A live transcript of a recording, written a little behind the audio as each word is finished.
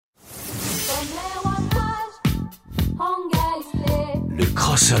Le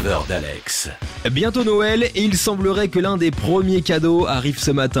crossover d'Alex. Bientôt Noël et il semblerait que l'un des premiers cadeaux arrive ce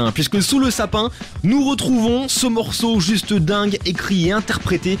matin, puisque sous le sapin, nous retrouvons ce morceau juste dingue écrit et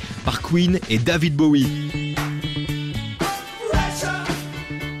interprété par Queen et David Bowie.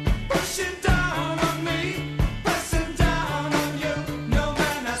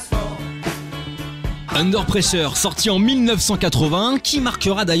 Under Pressure, sorti en 1980, qui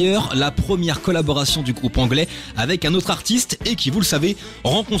marquera d'ailleurs la première collaboration du groupe anglais avec un autre artiste et qui, vous le savez,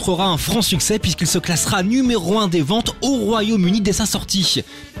 rencontrera un franc succès puisqu'il se classera numéro 1 des ventes au Royaume-Uni dès sa sortie.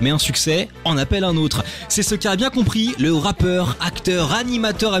 Mais un succès en appelle un autre. C'est ce qu'a bien compris le rappeur, acteur,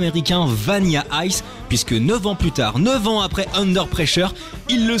 animateur américain Vanilla Ice, puisque 9 ans plus tard, 9 ans après Under Pressure,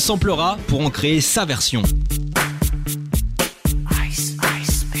 il le samplera pour en créer sa version.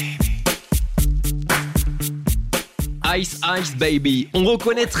 Ice Ice Baby. On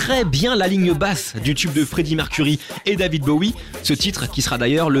reconnaît très bien la ligne basse du tube de Freddie Mercury et David Bowie, ce titre qui sera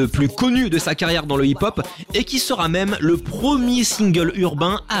d'ailleurs le plus connu de sa carrière dans le hip-hop et qui sera même le premier single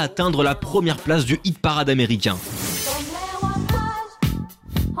urbain à atteindre la première place du hit parade américain.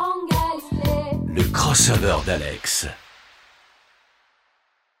 Le crossover d'Alex.